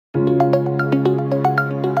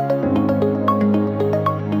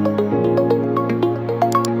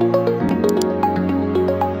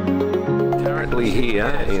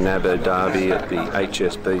here in Abu Dhabi at the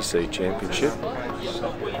HSBC Championship.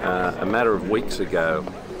 A matter of weeks ago,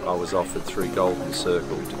 I was offered through Golden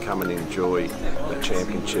Circle to come and enjoy the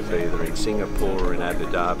championship either in Singapore or in Abu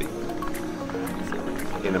Dhabi.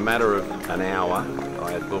 In a matter of an hour,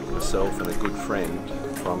 I had booked myself and a good friend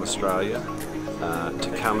from Australia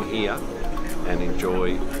to come here and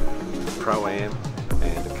enjoy the Pro-Am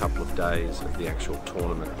and a couple of days of the actual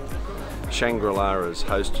tournament. Shangri-La has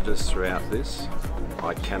hosted us throughout this.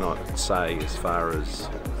 I cannot say as far as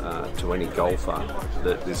to any golfer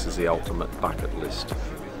that this is the ultimate bucket list.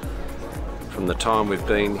 From the time we've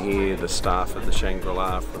been here, the staff of the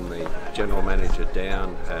Shangri-La, from the general manager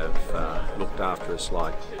down, have looked after us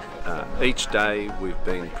like each day we've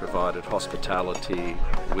been provided hospitality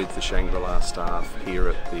with the Shangri-La staff here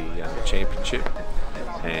at the championship,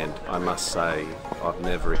 and I must say I've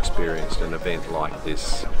never experienced an event like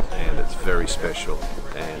this, and it's very special,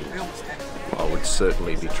 and I would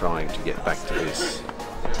certainly be trying to get back to this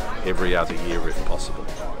every other year if possible.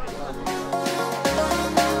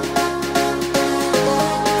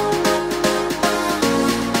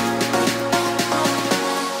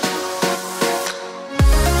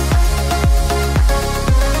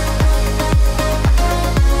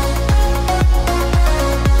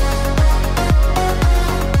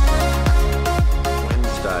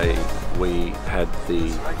 We had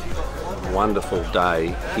the wonderful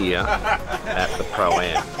day here at the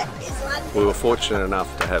Pro-Am. We were fortunate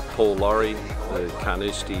enough to have Paul Lawrie, the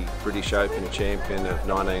Carnoustie British Open champion of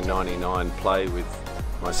 1999, play with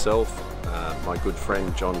myself, my good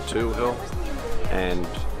friend John Toohill, and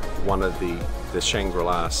one of the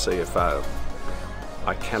Shangri-La CFO.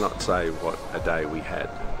 I cannot say what a day we had.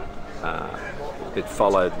 It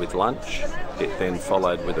followed with lunch. It then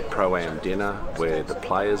followed with a Pro-Am dinner where the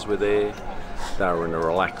players were there. They were in a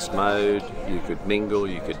relaxed mode. You could mingle,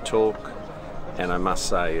 you could talk, and I must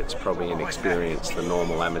say it's probably an experience the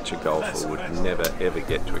normal amateur golfer would never ever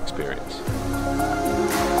get to experience.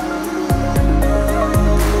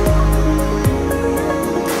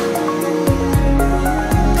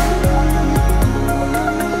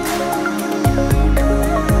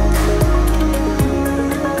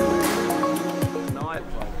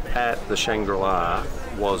 At the Shangri-La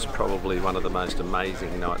was probably one of the most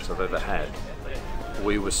amazing nights I've ever had.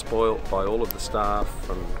 We were spoilt by all of the staff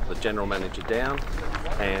from the general manager down,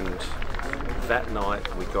 and that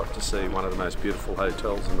night we got to see one of the most beautiful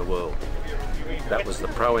hotels in the world. That was the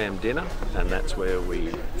Pro-Am dinner, and that's where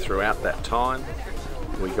we, throughout that time,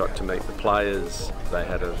 we got to meet the players. They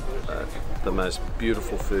had the most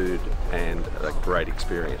beautiful food and a great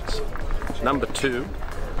experience. Number two,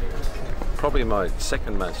 probably my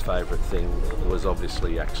second most favourite thing was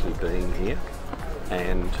obviously actually being here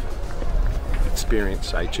and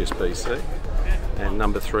experience HSBC, and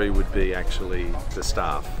number three would be actually the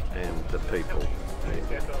staff and the people.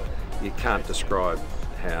 You can't describe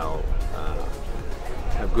how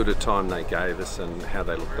good a time they gave us and how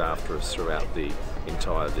they looked after us throughout the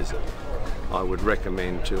entire visit. I would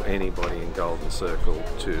recommend to anybody in Golden Circle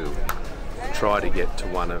to try to get to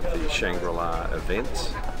one of the Shangri-La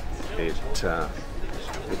events. It's a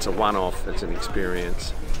one-off, it's an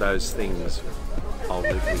experience. Those things I'll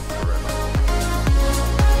live with forever.